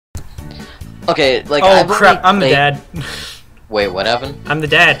Okay, like Oh crap! I'm the dad. Wait, what happened? I'm the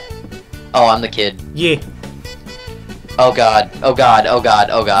dad. Oh, I'm the kid. Yeah. Oh god. Oh god. Oh god.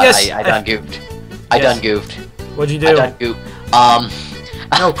 Oh god. Yes, I done goofed. I Yes. done goofed. What'd you do? I done goofed.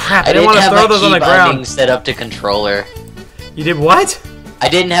 Oh crap! I I didn't didn't want to have throw my those on key the binding ground. set up to controller. You did what? I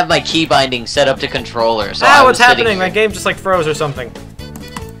didn't have my key binding set up to controller, so I Ah, was what's happening? sitting My here. game just like froze or something.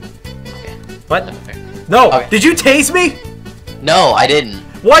 Okay. What? No! Okay. Did you tase me? No, I didn't.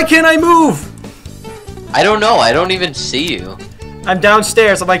 Why can't I move? I don't know. I don't even see you. I'm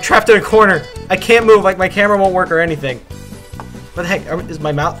downstairs. I'm like trapped in a corner. I can't move. Like my camera won't work or anything. What the heck? Is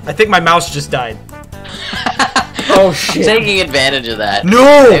my mouse? I think my mouse just died. Oh I'm shit! taking advantage of that.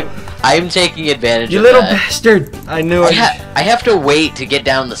 No! I'm taking advantage You of little that. bastard! I knew it. I have to wait to get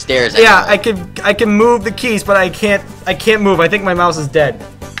down the stairs. Yeah, anyway. I can move the keys, but I can't move. I think my mouse is dead.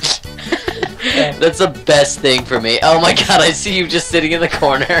 That's the best thing for me. Oh my god, I see you just sitting in the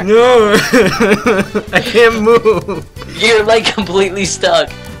corner. No, I can't move. You're like completely stuck.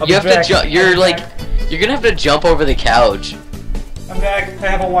 I'll You be have back. to jump. You're I'll be like, back. you're gonna have to jump over the couch. I'm back. I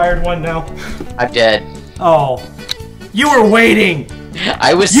have a wired one now. I'm dead. Oh, you were waiting.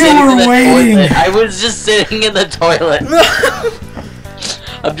 I was You sitting were in the waiting. toilet. I was just sitting in the toilet.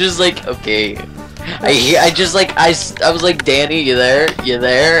 I'm just like, okay. I was like, Danny, you there? You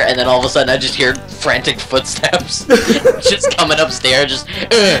there? And then all of a sudden, I just hear frantic footsteps, just coming upstairs. Just.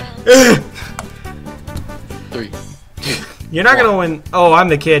 3, 2. You're not gonna win. Oh, I'm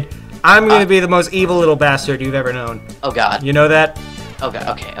the kid. I'm gonna be the most evil little bastard you've ever known. Oh god. You know that? Okay.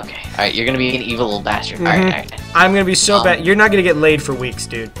 Okay. Alright, you're gonna be an evil little bastard. Alright. I'm gonna be so bad. You're not gonna get laid for weeks,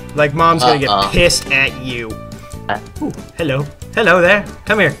 dude. Like, mom's gonna get pissed at you. Ooh, hello. Hello there.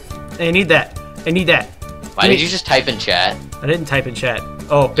 Come here. I need that. I need that. Why did you just type in chat? I didn't type in chat.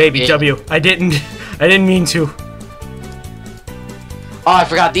 Oh, baby Yeah. W. I didn't mean to. Oh, I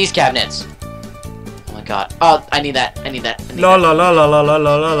forgot these cabinets. Oh my god. Oh, I need that. I need that. I need La that. la la la la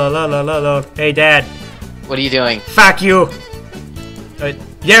la la la la la la la. Hey, Dad. What are you doing? Fuck you.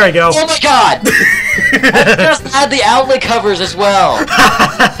 There we go. Oh my god! I just had the outlet covers as well.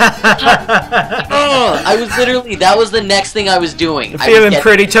 Oh, I was literally, that was the next thing I was doing. Feeling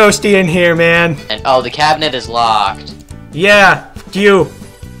pretty toasty in here, man. And oh, the cabinet is locked. Yeah, you.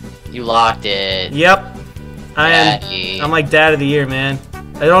 You locked it. Yep. Daddy. I'm like dad of the year, man.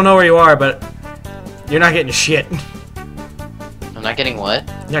 I don't know where you are, but you're not getting shit. I'm not getting what?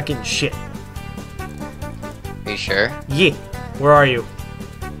 You're not getting shit. Are you sure? Yeah. Where are you?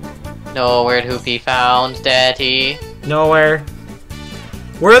 Nowhere to be found, Daddy. Nowhere.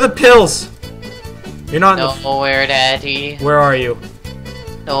 Where are the pills? You're not in the... Nowhere, Daddy. Where are you?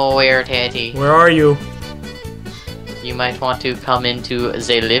 Nowhere, Daddy. Where are you? You might want to come into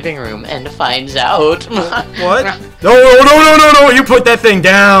the living room and find out. What? No! You put that thing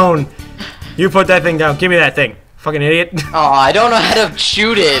down! You put that thing down. Give me that thing. Fucking idiot. Oh, I don't know how to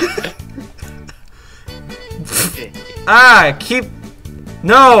shoot it. Ah, keep...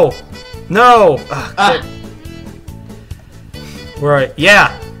 No! No! Where are you?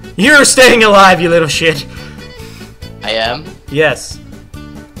 Yeah! You're staying alive, you little shit! I am? Yes.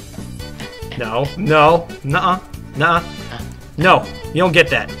 No. No. Nuh-uh. Nuh-uh. No. You don't get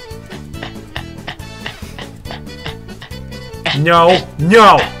that. No.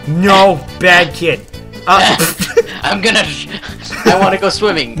 No. No. Bad kid. I'm gonna... I want to go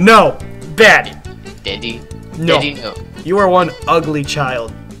swimming. No. Bad. Daddy. No. Daddy, no. You are one ugly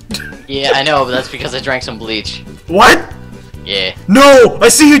child. Yeah, I know, but that's because I drank some bleach. What? Yeah. No! I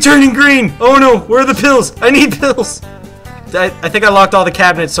see you turning green! Oh no! Where are the pills? I need pills! I think I locked all the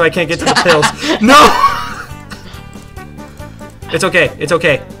cabinets so I can't get to the pills. No! It's okay. It's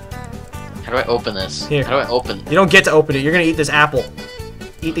okay. How do I open this? Here. How do I open? You don't get to open it. You're gonna eat this apple.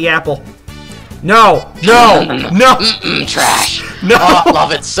 Eat the apple. No! No! No! Trash! No! Oh, I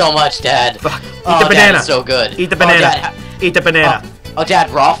love it so much, Dad. Fuck. Eat Oh, the Dad, banana. it's so good. Eat the Oh, banana. Dad. Eat the banana. Oh, Dad,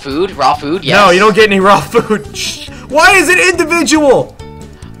 raw food? Raw food? Yes. No, you don't get any raw food. Shh. Why is it individual?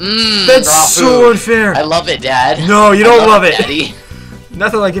 That's raw so food. unfair. I love it, Dad. No, you don't love it. Daddy.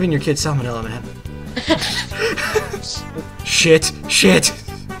 Nothing like giving your kid salmonella, man. Shit. Shit.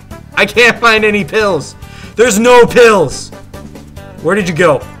 I can't find any pills. There's no pills. Where did you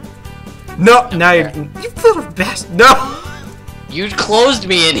go? No, now you're... You little bastard. No. You closed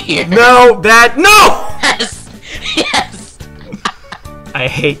me in here. No, bad. No! Yes. Yes. I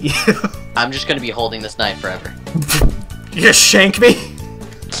hate you. I'm just gonna be holding this knife forever. You gonna shank me?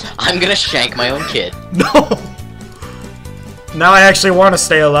 I'm gonna shank my own kid. No. Now I actually want to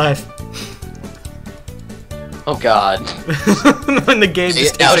stay alive. Oh God. When the game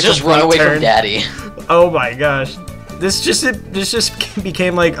just Now takes a just run complete away turn. from Daddy. Oh my gosh. This just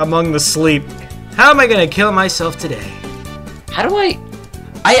became like Among the Sleep. How am I gonna kill myself today? How do I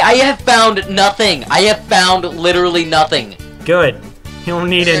have found nothing. I have found literally nothing. Good. You don't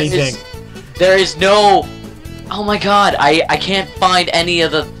need anything. There is no... Oh my god, I can't find any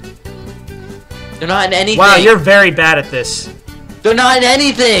of the... They're not in anything. Wow, you're very bad at this. They're not in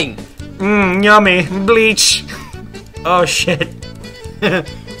anything. Yummy. Bleach. Oh shit.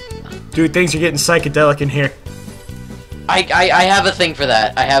 Dude, things are getting psychedelic in here. I have a thing for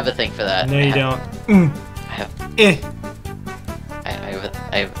that. I have a thing for that. No, you don't. I have...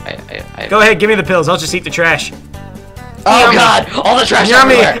 I Go ahead, give me the pills. I'll just eat the trash. Oh Yummy. god! All the trash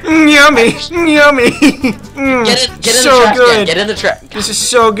Yummy! everywhere! Yummy! Yummy! Get in so the trash good. can. Get in the trash. This is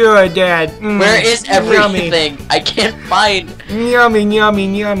so good, Dad. Where is everything? I can't find. Yummy, yummy,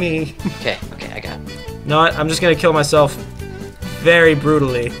 yummy. Okay, I got it. No, I'm just gonna kill myself very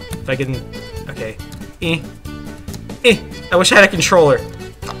brutally. If I can... Okay. I wish I had a controller.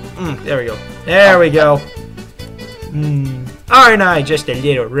 There we go. There we go. Aren't I just a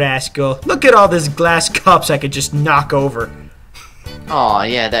little rascal? Look at all these glass cups I could just knock over. Oh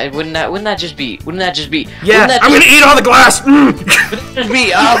yeah, wouldn't that just be? Yeah, I'm gonna eat all the glass. Wouldn't that just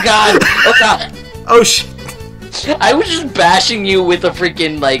be? Oh god! Oh shit! I was just bashing you with a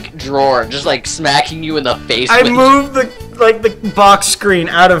freaking like drawer, just like smacking you in the face. I moved the box screen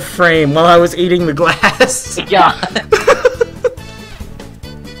out of frame while I was eating the glass. Yeah.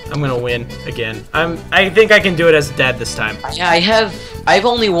 I'm gonna win again. I think I can do it as Dad this time. Yeah, I've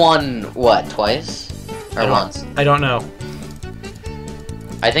only won what, twice or once? I don't know.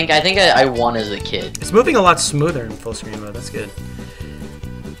 I think I won as a kid. It's moving a lot smoother in full screen mode. That's good.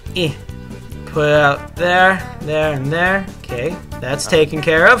 Put it out there, there, and there. Okay, that's taken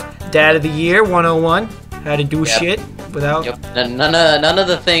care of. Dad of the Year 101. How to do shit without. Yep. None of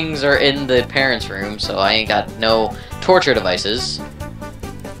the things are in the parents' room, so I ain't got no torture devices.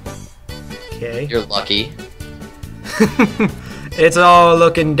 Okay. You're lucky. It's all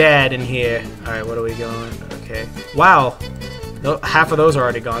looking Dad in here. All right, what are we going? Okay. Wow. No, half of those are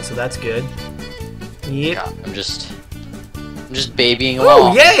already gone, so that's good. Yep. Yeah, I'm just babying them Oh,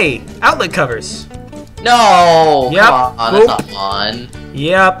 all. yay! Outlet covers. No! Yep. Come on, that's not fun.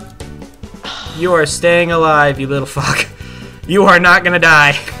 Yep. You are staying alive, you little fuck. You are not gonna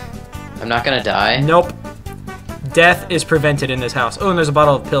die. I'm not gonna die? Nope. Death is prevented in this house. Oh, and there's a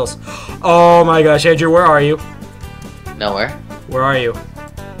bottle of pills. Oh my gosh, Andrew, where are you? Nowhere. Where are you?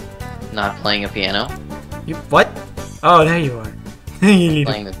 Not playing a piano. You what? Oh, there you are.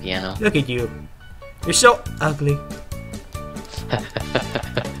 Playing the piano. Look at you. You're so ugly.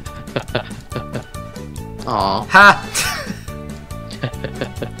 Aw. Ha!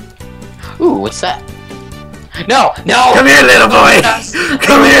 Ooh, what's that? No! No! Come here, little boy!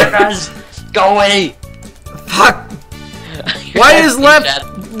 Come here! Go away! Fuck! You're Why is typing in left? chat.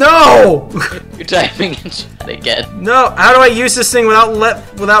 No! You're typing in chat again. No, how do I use this thing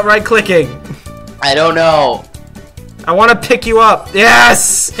without right clicking? I don't know. I want to pick you up.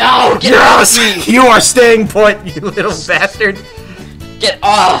 Yes! No! Get Yes! off me! You are staying put, you little bastard. Get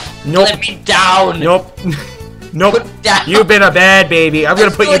off! Nope. Let me down! Nope. Nope. Put down. You've been a bad baby. I'm gonna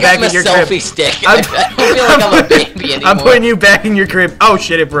put you back in your crib. selfie stick. I don't feel like I'm a baby anymore. I'm putting you back in your crib. Oh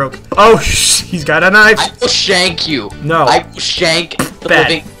shit, it broke. Oh he's got a knife. I will shank you. No. I will shank the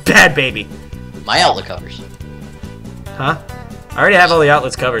living... Bad baby. My outlet covers. Huh? I already have all the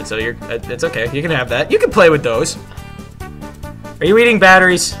outlets covered, so it's okay. You can have that. You can play with those. Are you eating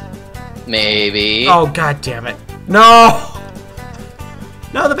batteries? Maybe. Oh god damn it. No!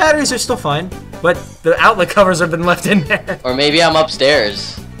 No, the batteries are still fine. But the outlet covers have been left in there. Or maybe I'm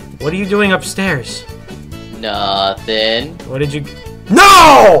upstairs. What are you doing upstairs? Nothing. What did you...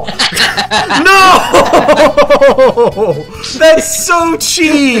 No! No! That's so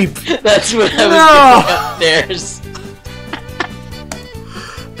cheap! That's what I was doing upstairs.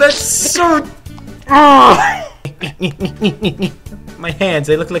 That's so... Oh. My hands,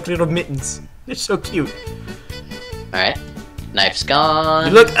 they look like little mittens. They're so cute. Alright. Knife's gone.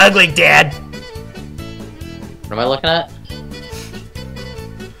 You look ugly, Dad. What am I looking at?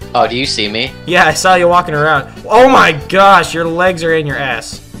 Oh, do you see me? Yeah, I saw you walking around. Oh my gosh, your legs are in your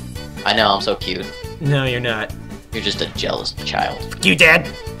ass. I know, I'm so cute. No, you're not. You're just a jealous child. Fuck you, Dad.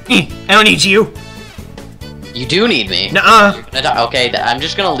 I don't need you. You do need me. Nuh-uh. Okay, I'm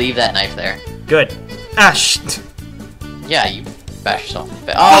just gonna leave that knife there. Good. Ah, shh. Yeah, you bash yourself.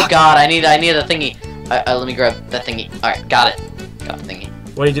 Oh god, I need a thingy. Let me grab that thingy. Alright, got it. Got the thingy.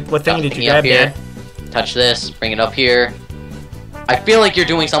 What thing did you Up grab, here. Dad? Touch this, bring it up here. I feel like you're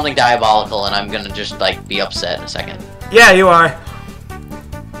doing something diabolical and I'm gonna just, like, be upset in a second. Yeah, you are.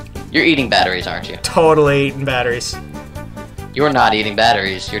 You're eating batteries, aren't you? Totally eating batteries. You're not eating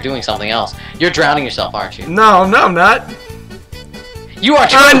batteries. You're doing something else. You're drowning yourself, aren't you? No, I'm not. You are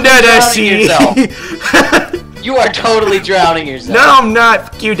Under the drowning sea. yourself. You are totally drowning yourself. No, I'm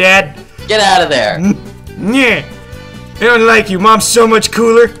not. Fuck you, Dad. Get out of there. Yeah. I don't like you. Mom's so much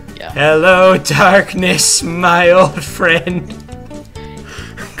cooler. Yeah. Hello, darkness, my old friend.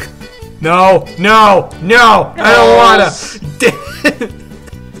 No, no, no. I don't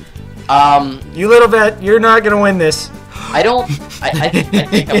wanna. You little vet, you're not gonna win this. I don't. I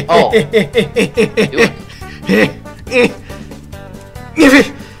think I'm. Oh.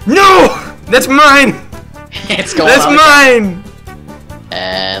 No! That's mine! It's going That's on mine!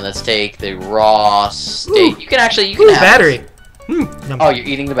 And let's take the raw steak. Ooh. You can actually. Ooh, battery. Oh, you're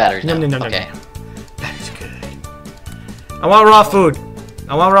eating the batteries now. No. Okay. Battery's good. I want raw food.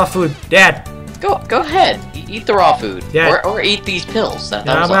 I want raw food. Dad. Go ahead. Eat the raw food. Yeah. Or eat these pills. That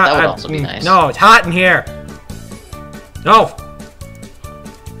No, would also be nice. No, it's hot in here. No.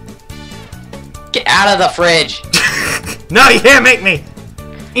 Get out of the fridge. No, you can't make me.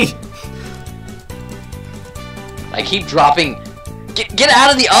 I keep dropping. Get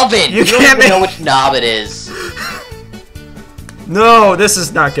out of the oven. You don't can't even know which knob it is. No, this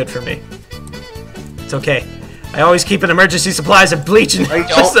is not good for me. It's okay. I always keep an emergency supplies of bleach and don't.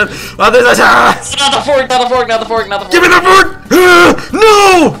 Not the Not the fork. Give me the fork!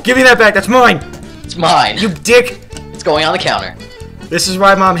 No! Give me that back. That's mine. It's mine. You dick. It's going on the counter. This is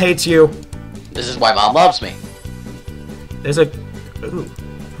why Mom hates you. This is why Mom loves me. There's a. Ooh.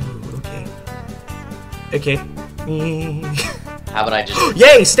 Okay. Okay. How about I just...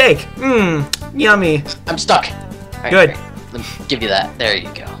 Yay, steak! Mmm, yummy. I'm stuck. Right, Good. Right. Let me give you that. There you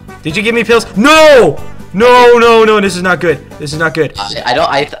go. Did you give me pills? No! No, this is not good. This is not good. I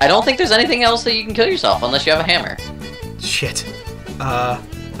don't think there's anything else that you can kill yourself unless you have a hammer. Shit. And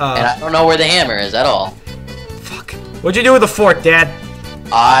I don't know where the hammer is at all. Fuck. What'd you do with the fork, Dad?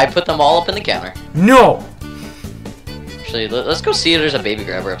 I put them all up in the counter. No! Actually, let's go see if there's a baby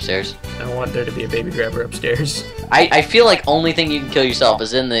grabber upstairs. I don't want there to be a baby grabber upstairs. I feel like only thing you can kill yourself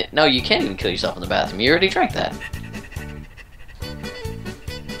is in the... No, you can't even kill yourself in the bathroom. You already drank that.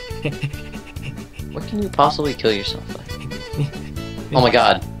 What can you possibly kill yourself with? Oh my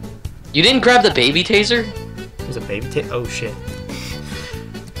god. You didn't grab the baby taser? There's a baby taser? Oh shit.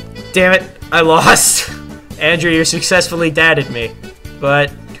 Damn it, I lost. Andrew, you successfully dadded me.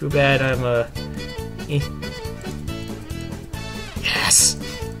 But, too bad I'm Yes!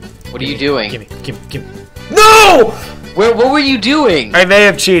 What are you doing? Gimme. No! What were you doing? I may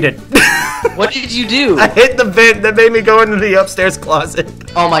have cheated. What did you do? I hit the vent that made me go into the upstairs closet.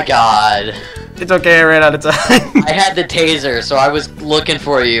 Oh my god. It's okay, I ran out of time. I had the taser, so I was looking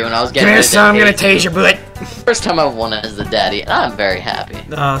for you, and I was getting Come here, son, I'm gonna tase your butt. First time I've won as the daddy, and I'm very happy.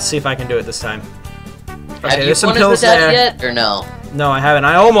 See if I can do it this time. Okay, Have you there's some won as pills the daddy there. yet, or no? No, I haven't.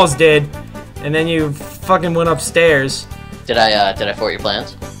 I almost did, and then you fucking went upstairs. Did I thwart your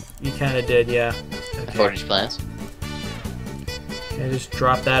plans? You kind of did, yeah. I thwarted your plans? Can I just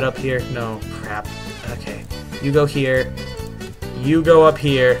drop that up here? No, crap. Okay, you go here. You go up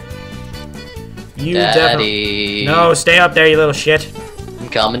here. You definitely. No, stay up there, you little shit. I'm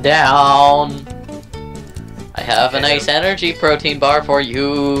coming down. I have a nice energy protein bar for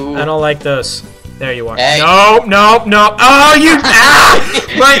you. I don't like those. There you are. Hey. No. Oh, you.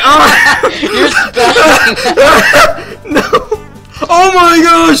 My arm. You're spelling. No. Oh my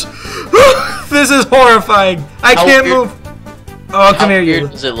gosh. This is horrifying. I can't move. Oh, come here, you. How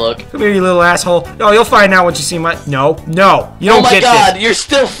weird does it look? Come here, you little asshole. Oh, you'll find out once you see my. No. You don't get this. Oh my god, you're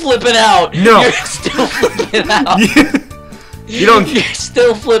still flipping out. No. You're still flipping out. You don't. You're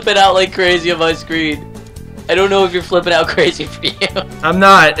still flipping out like crazy on my screen. I don't know if you're flipping out crazy for you. I'm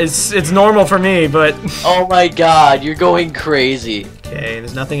not. It's normal for me, but. Oh my god, you're going crazy. Okay,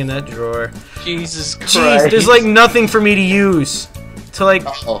 there's nothing in that drawer. Jesus Christ. Jeez, there's like nothing for me to use. To like.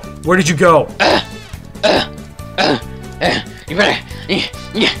 Uh-oh. Where did you go? You better.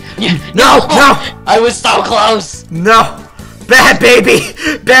 No! I was so close. No! Bad baby!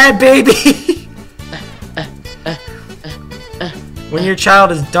 Bad baby! When your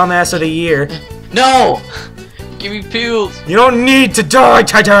child is dumbass of the year. No! Give me pills. You don't need to die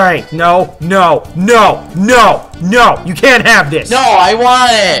today! No! You can't have this! No, I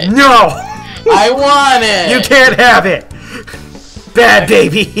want it! No! I want it! You can't have it! Bad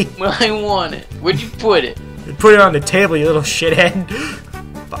baby! I want it. Where'd you put it? Put it on the table, you little shithead.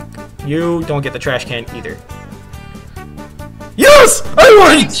 Fuck. You don't get the trash can either. Yes! I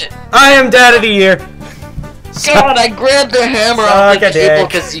won! I am dad of the year. God, I grabbed the hammer off the Suck a table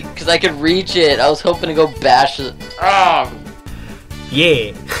dick. because I could reach it. I was hoping to go bash it. Oh.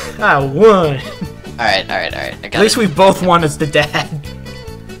 Yeah, I won. Alright. At least we both won as the dad.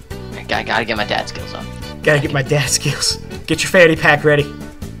 I gotta get my dad skills up. Gotta get my dad skills. Get your fanny pack ready.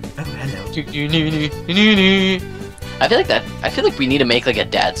 Oh, hello. I feel like we need to make like a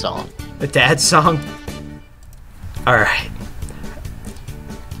dad song. A dad song? Alright.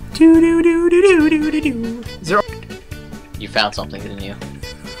 Is there... You found something, didn't you?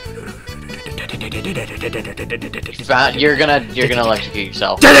 You're gonna electrocute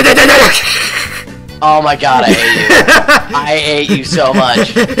yourself. Oh my god, I hate you. I hate you so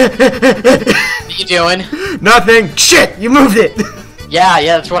much. What are you doing? Nothing. Shit, you moved it. Yeah,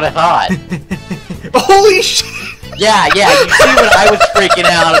 that's what I thought. Holy shit. Yeah, you see what I was freaking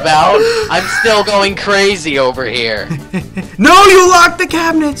out about? I'm still going crazy over here. No, you locked the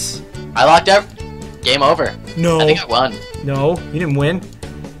cabinets. I locked up. Game over. No. I think I won. No, you didn't win.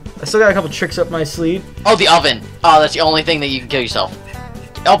 I still got a couple tricks up my sleeve. Oh, the oven. Oh, that's the only thing that you can kill yourself.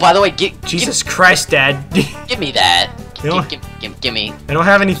 Oh, by the way, Jesus Christ, Dad. Give me that. You know, Give me. I don't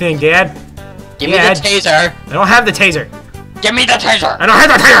have anything, Dad. Give me the taser. I don't have the taser. Give me the taser. I don't have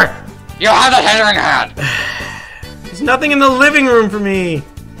the taser. You don't have the taser in your hand. There's nothing in the living room for me.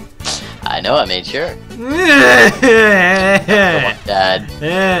 I know, I made sure. Dad.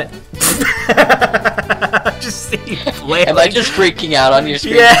 Just see you flailing. Am I just freaking out on your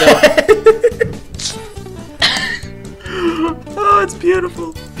screen still? Oh, it's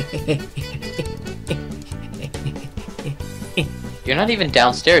beautiful. You're not even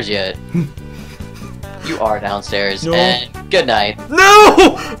downstairs yet. You are downstairs. No. And good night.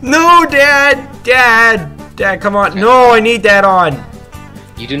 No! No, Dad! Dad, come on. No, I need that on.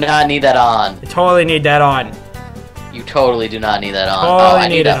 You do not need that on. I totally need that on. You totally do not need that on. Totally I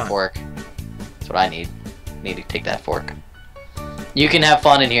need that on. fork. That's what I need. I need to take that fork. You can have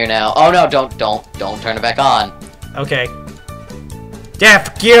fun in here now. Oh no, don't turn it back on. Okay. Dad,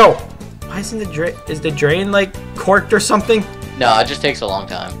 fuck you! Why isn't the drain? Is the drain like corked or something? No, it just takes a long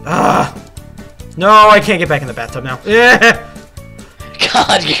time. No, I can't get back in the bathtub now.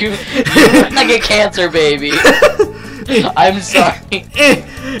 God, you like a cancer baby. I'm sorry.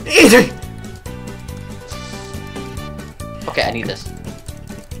 Okay, I need this.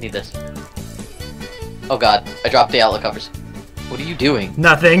 Oh god, I dropped the outlet covers. What are you doing?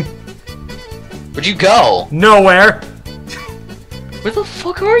 Nothing. Where'd you go? Nowhere. Where the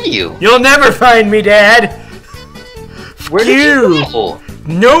fuck are you? You'll never find me, Dad. Where did you go?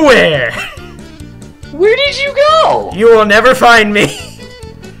 Nowhere. Where did you go? You will never find me.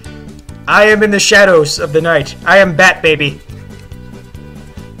 I am in the shadows of the night. I am Bat Baby.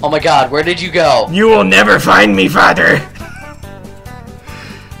 Oh my god, where did you go? You will never find me, Father.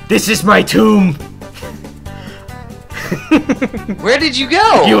 This is my tomb. Where did you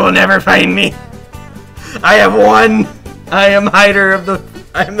go? You will never find me. I have won. I am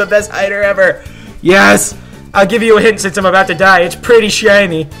the best hider ever. Yes. I'll give you a hint since I'm about to die. It's pretty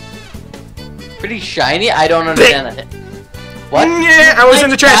shiny. Pretty shiny? I don't understand that. What? Yeah, I was in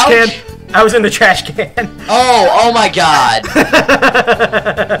the trash can. I was in the trash can. Oh my god.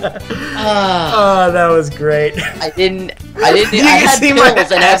 Oh, that was great. I had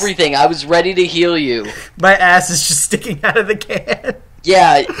pills and everything. I was ready to heal you. My ass is just sticking out of the can.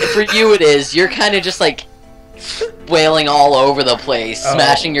 Yeah, for you it is. You're kind of just like wailing all over the place,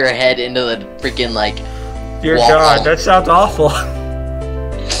 smashing your head into the freaking like Dear wall. God, that sounds awful.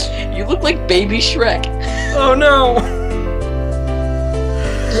 You look like baby Shrek. Oh no.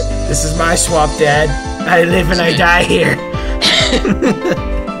 This is my swamp, Dad. I live and I die here.